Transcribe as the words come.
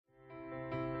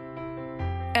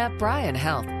At Bryan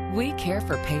Health, we care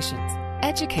for patients,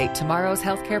 educate tomorrow's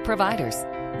healthcare providers,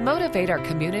 motivate our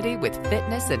community with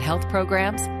fitness and health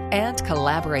programs, and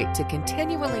collaborate to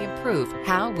continually improve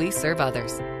how we serve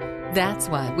others. That's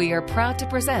why we are proud to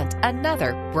present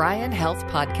another Bryan Health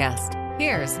podcast.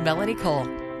 Here's Melanie Cole.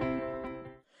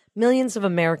 Millions of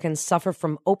Americans suffer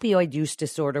from opioid use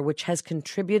disorder, which has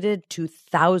contributed to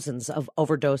thousands of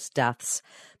overdose deaths.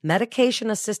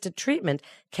 Medication-assisted treatment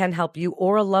can help you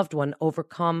or a loved one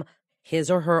overcome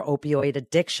his or her opioid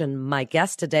addiction. My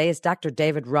guest today is Dr.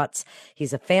 David Rutz.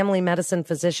 He's a family medicine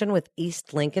physician with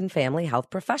East Lincoln Family Health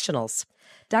Professionals.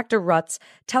 Dr. Rutz,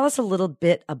 tell us a little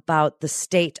bit about the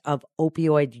state of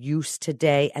opioid use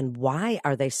today and why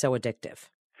are they so addictive?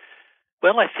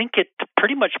 Well, I think it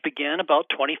pretty much began about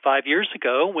 25 years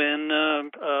ago when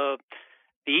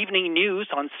the evening news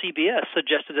on CBS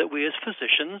suggested that we as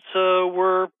physicians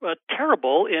were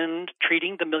terrible in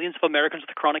treating the millions of Americans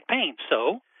with chronic pain.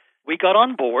 So we got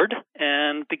on board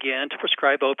and began to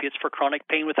prescribe opiates for chronic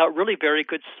pain without really very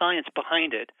good science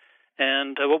behind it.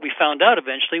 And what we found out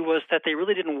eventually was that they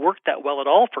really didn't work that well at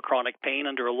all for chronic pain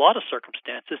under a lot of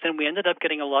circumstances, and we ended up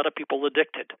getting a lot of people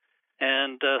addicted.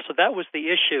 And so that was the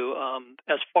issue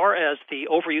as far as the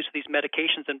overuse of these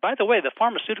medications. And by the way, the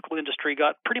pharmaceutical industry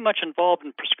got pretty much involved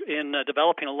in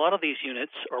developing a lot of these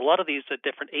units or a lot of these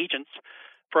different agents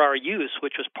for our use,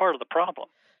 which was part of the problem.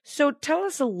 So tell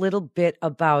us a little bit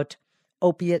about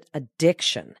opiate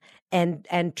addiction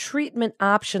and treatment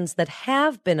options that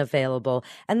have been available,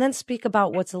 and then speak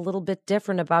about what's a little bit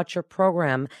different about your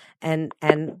program and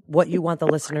what you want the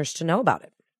listeners to know about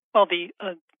it. Well,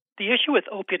 the issue with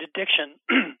opiate addiction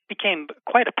became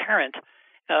quite apparent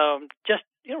just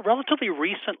relatively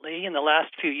recently. In the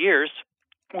last few years,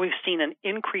 we've seen an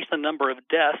increase in the number of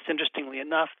deaths. Interestingly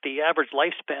enough, the average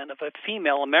lifespan of a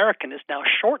female American is now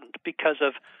shortened because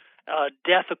of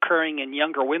death occurring in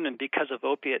younger women because of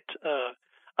opiate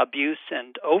abuse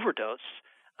and overdose.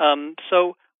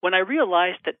 So when I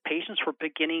realized that patients were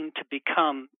beginning to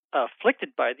become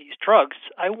afflicted by these drugs,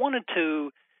 I wanted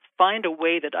to find a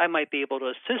way that I might be able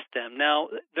to assist them. Now,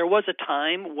 there was a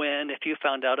time when if you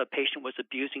found out a patient was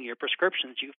abusing your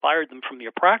prescriptions, you fired them from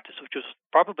your practice, which was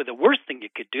probably the worst thing you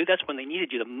could do. That's when they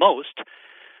needed you the most.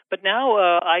 But now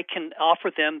I can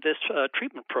offer them this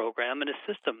treatment program and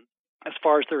assist them as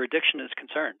far as their addiction is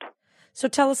concerned. So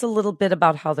tell us a little bit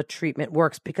about how the treatment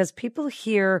works, because people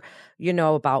hear,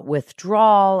 about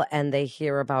withdrawal and they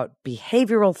hear about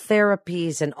behavioral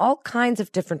therapies and all kinds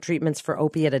of different treatments for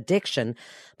opiate addiction.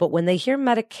 But when they hear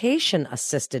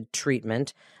medication-assisted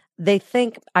treatment, they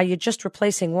think, are you just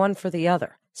replacing one for the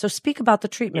other? So speak about the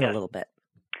treatment a little bit.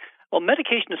 Well,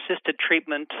 medication-assisted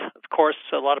treatment, of course,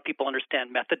 a lot of people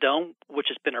understand methadone, which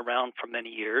has been around for many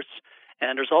years.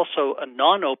 And there's also a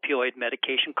non-opioid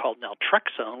medication called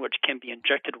naltrexone, which can be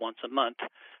injected once a month.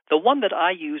 The one that I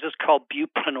use is called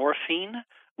buprenorphine,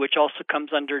 which also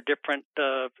comes under different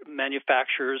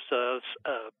manufacturers.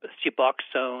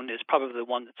 Suboxone is probably the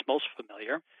one that's most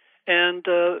familiar. And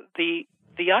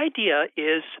the idea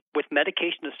is with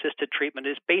medication-assisted treatment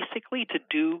is basically to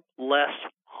do less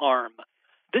harm.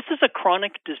 This is a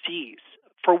chronic disease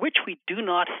for which we do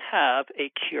not have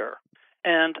a cure.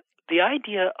 And the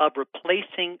idea of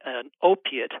replacing an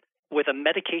opiate with a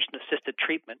medication-assisted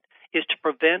treatment is to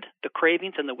prevent the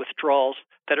cravings and the withdrawals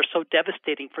that are so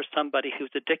devastating for somebody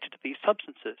who's addicted to these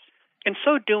substances. In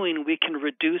so doing, we can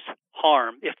reduce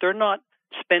harm. If they're not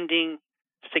spending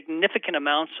significant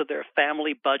amounts of their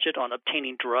family budget on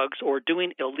obtaining drugs or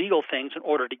doing illegal things in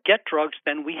order to get drugs,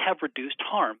 then we have reduced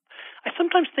harm. I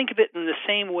sometimes think of it in the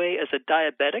same way as a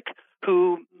diabetic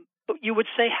who you would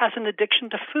say has an addiction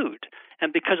to food.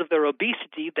 And because of their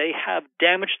obesity, they have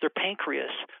damaged their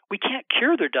pancreas. We can't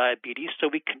cure their diabetes, so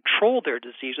we control their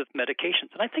disease with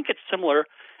medications. And I think it's similar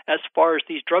as far as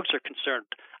these drugs are concerned.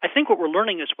 I think what we're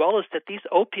learning as well is that these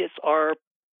opiates are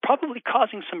probably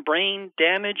causing some brain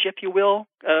damage, if you will,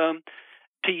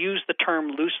 to use the term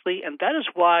loosely. And that is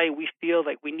why we feel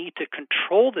like we need to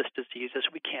control this disease as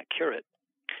we can't cure it.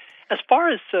 As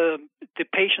far as the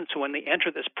patients, when they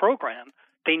enter this program,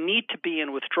 they need to be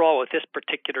in withdrawal with this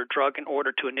particular drug in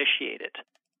order to initiate it,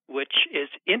 which is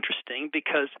interesting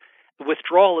because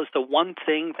withdrawal is the one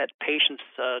thing that patients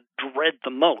dread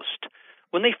the most.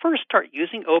 When they first start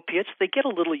using opiates, they get a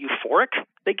little euphoric,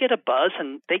 they get a buzz,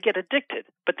 and they get addicted.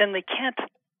 But then they can't.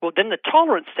 Well, then the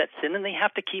tolerance sets in, and they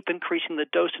have to keep increasing the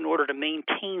dose in order to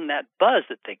maintain that buzz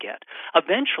that they get.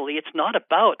 Eventually, it's not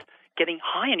about getting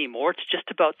high anymore. It's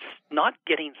just about not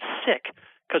getting sick,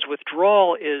 because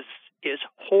withdrawal is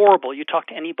horrible. You talk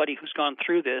to anybody who's gone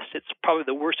through this, it's probably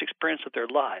the worst experience of their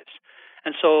lives.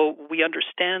 And so we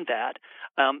understand that.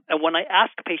 And when I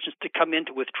ask patients to come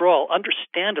into withdrawal,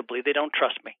 understandably, they don't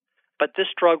trust me. But this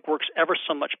drug works ever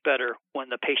so much better when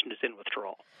the patient is in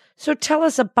withdrawal. So tell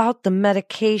us about the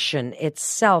medication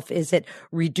itself. Is it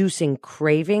reducing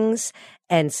cravings?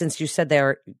 And since you said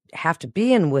they have to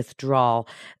be in withdrawal,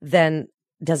 then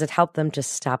does it help them to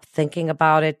stop thinking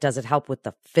about it? Does it help with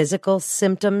the physical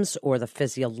symptoms or the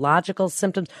physiological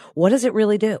symptoms? What does it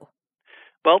really do?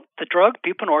 Well, the drug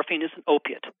buprenorphine is an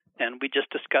opiate. And we just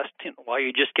discussed why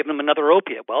you just give them another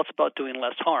opiate. Well, it's about doing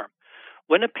less harm.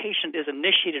 When a patient is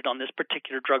initiated on this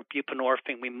particular drug,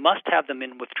 buprenorphine, we must have them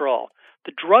in withdrawal.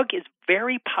 The drug is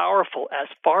very powerful as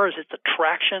far as its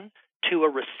attraction to a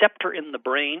receptor in the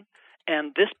brain.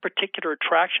 And this particular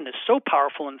attraction is so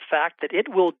powerful, in fact, that it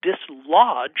will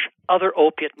dislodge other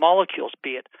opiate molecules,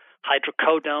 be it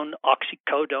hydrocodone,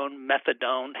 oxycodone,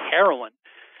 methadone, heroin.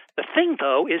 The thing,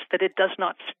 though, is that it does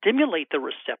not stimulate the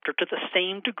receptor to the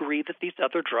same degree that these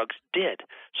other drugs did.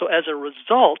 So as a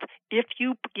result, if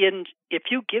you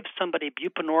give somebody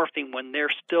buprenorphine when they're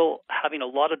still having a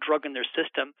lot of drug in their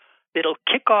system, it'll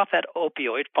kick off that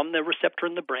opioid from the receptor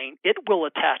in the brain. It will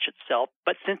attach itself,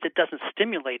 but since it doesn't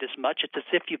stimulate as much, it's as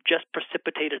if you've just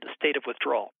precipitated a state of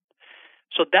withdrawal.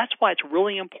 So that's why it's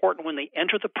really important when they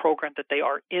enter the program that they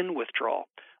are in withdrawal.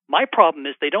 My problem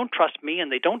is they don't trust me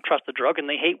and they don't trust the drug and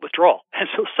they hate withdrawal. And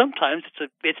so sometimes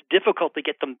it's difficult to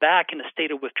get them back in a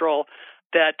state of withdrawal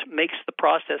that makes the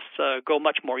process go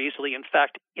much more easily. In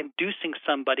fact, inducing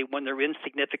somebody when they're in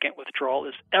significant withdrawal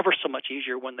is ever so much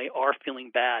easier when they are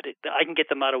feeling bad. I can get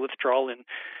them out of withdrawal in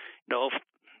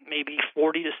maybe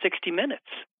 40 to 60 minutes.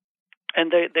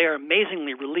 And they are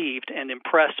amazingly relieved and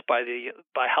impressed by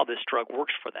how this drug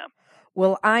works for them.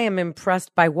 Well, I am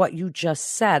impressed by what you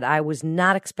just said. I was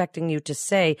not expecting you to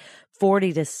say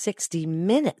 40 to 60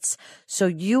 minutes. So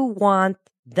you want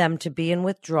them to be in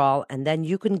withdrawal, and then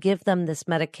you can give them this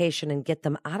medication and get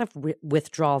them out of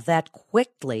withdrawal that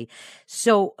quickly.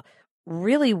 So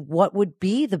really, what would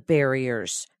be the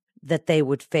barriers that they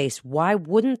would face? Why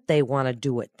wouldn't they want to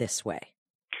do it this way?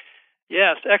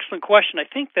 Yes, excellent question. I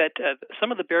think that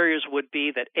some of the barriers would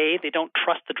be that, A, they don't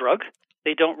trust the drug.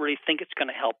 They don't really think it's going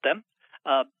to help them.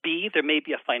 B, there may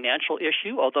be a financial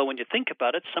issue, although when you think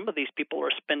about it, some of these people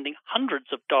are spending hundreds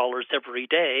of dollars every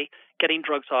day getting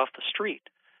drugs off the street.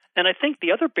 And I think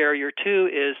the other barrier, too,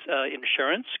 is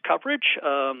insurance coverage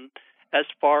as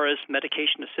far as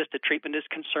medication-assisted treatment is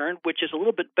concerned, which is a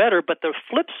little bit better, but the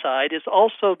flip side is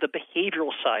also the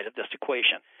behavioral side of this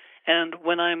equation. And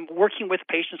when I'm working with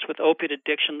patients with opiate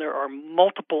addiction, there are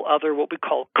multiple other what we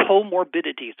call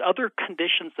comorbidities, other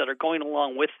conditions that are going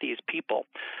along with these people.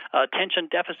 Attention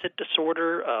deficit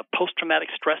disorder, post-traumatic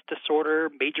stress disorder,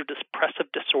 major depressive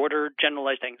disorder,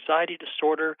 generalized anxiety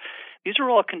disorder. These are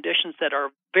all conditions that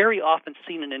are very often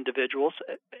seen in individuals.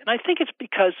 And I think it's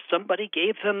because somebody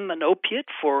gave them an opiate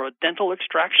for a dental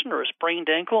extraction or a sprained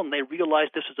ankle, and they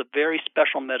realized this is a very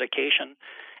special medication.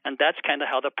 And that's kind of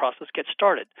how the process gets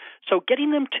started. So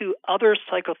getting them to other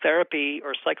psychotherapy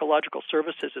or psychological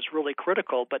services is really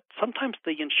critical, but sometimes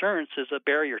the insurance is a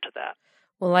barrier to that.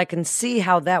 Well, I can see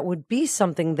how that would be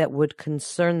something that would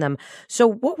concern them. So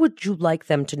what would you like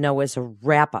them to know as a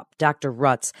wrap-up, Dr.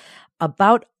 Rutz,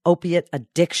 about opiate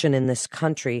addiction in this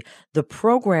country, the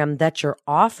program that you're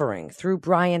offering through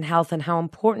Bryan Health, and how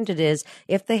important it is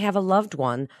if they have a loved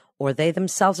one or they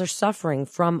themselves are suffering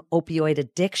from opioid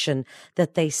addiction,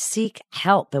 that they seek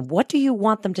help? And what do you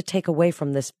want them to take away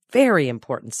from this very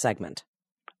important segment?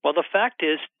 Well, the fact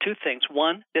is two things.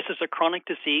 One, this is a chronic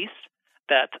disease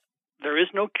that there is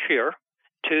no cure.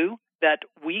 Two, that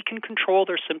we can control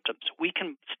their symptoms. We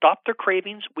can stop their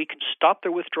cravings. We can stop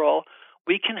their withdrawal.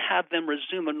 We can have them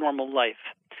resume a normal life.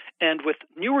 And with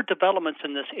newer developments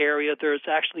in this area, there's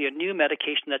actually a new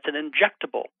medication that's an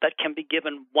injectable that can be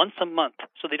given once a month.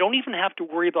 So they don't even have to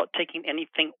worry about taking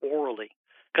anything orally,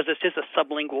 because this is a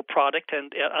sublingual product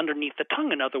and underneath the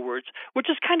tongue, in other words, which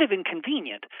is kind of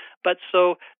inconvenient. But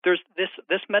so there's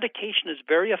this medication is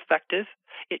very effective.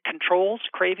 It controls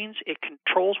cravings. It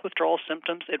controls withdrawal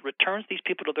symptoms. It returns these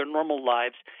people to their normal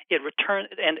lives. It returns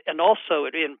and also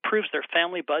it improves their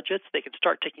family budgets. They can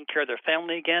start taking care of their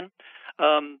family again.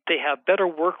 They have better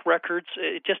work records.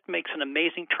 It just makes an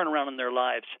amazing turnaround in their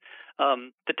lives.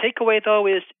 The takeaway, though,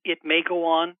 is it may go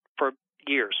on for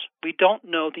years. We don't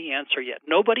know the answer yet.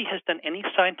 Nobody has done any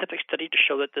scientific study to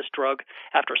show that this drug,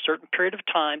 after a certain period of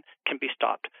time, can be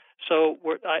stopped. So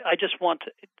I just want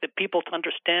the people to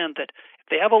understand that if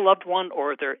they have a loved one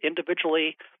or they're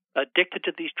individually addicted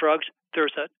to these drugs,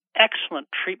 there's an excellent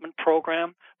treatment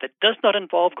program that does not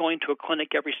involve going to a clinic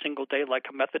every single day like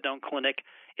a methadone clinic.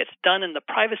 It's done in the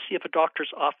privacy of a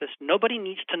doctor's office. Nobody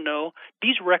needs to know.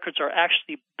 These records are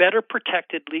actually better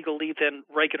protected legally than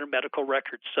regular medical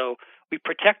records. So we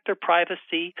protect their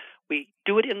privacy. We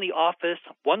do it in the office,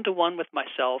 one-to-one with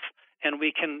myself, and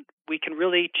we can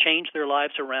really change their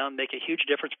lives around, make a huge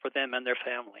difference for them and their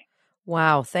family.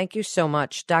 Wow. Thank you so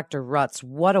much, Dr. Rutz.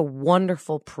 What a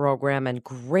wonderful program and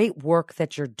great work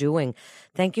that you're doing.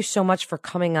 Thank you so much for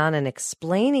coming on and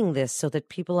explaining this so that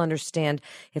people understand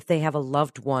if they have a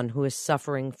loved one who is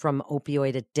suffering from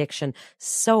opioid addiction.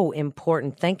 So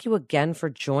important. Thank you again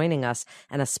for joining us.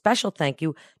 And a special thank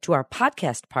you to our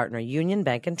podcast partner, Union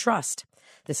Bank and Trust.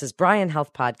 This is Bryan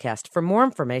Health Podcast. For more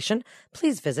information,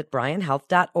 please visit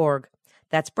bryanhealth.org.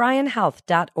 That's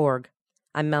bryanhealth.org.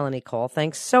 I'm Melanie Cole.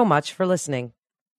 Thanks so much for listening.